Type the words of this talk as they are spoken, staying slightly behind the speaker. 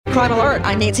Crime Alert,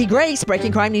 I'm Nancy Grace.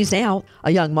 Breaking crime news now.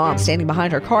 A young mom standing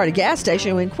behind her car at a gas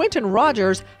station when Quentin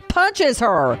Rogers punches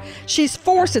her. She's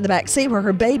forced in the back seat where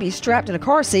her baby's strapped in a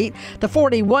car seat. The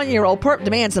 41-year-old perp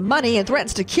demands some money and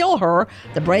threatens to kill her.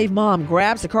 The brave mom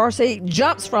grabs the car seat,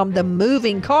 jumps from the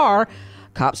moving car.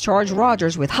 Cops charge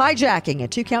Rogers with hijacking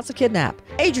and 2 counts of kidnap.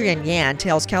 Adrian Yan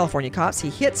tells California cops he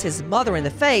hits his mother in the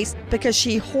face because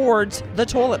she hoards the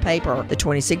toilet paper. The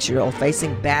 26-year-old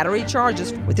facing battery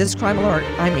charges. With this Crime Alert,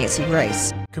 I'm Nancy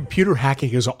Grace. Computer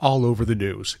hacking is all over the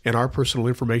news, and our personal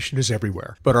information is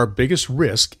everywhere. But our biggest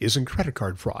risk isn't credit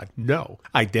card fraud. No.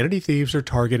 Identity thieves are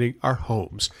targeting our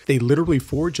homes. They literally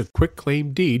forge a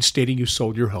quitclaim deed stating you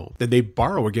sold your home. Then they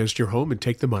borrow against your home and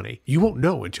take the money. You won't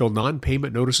know until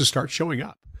non-payment notices start showing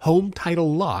up. Home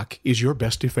Title Lock is your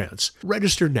best defense.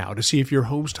 Register now to see if your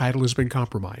home's title has been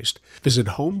compromised. Visit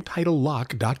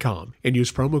HomeTitleLock.com and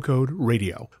use promo code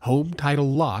RADIO.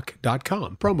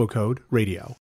 HomeTitleLock.com, promo code RADIO.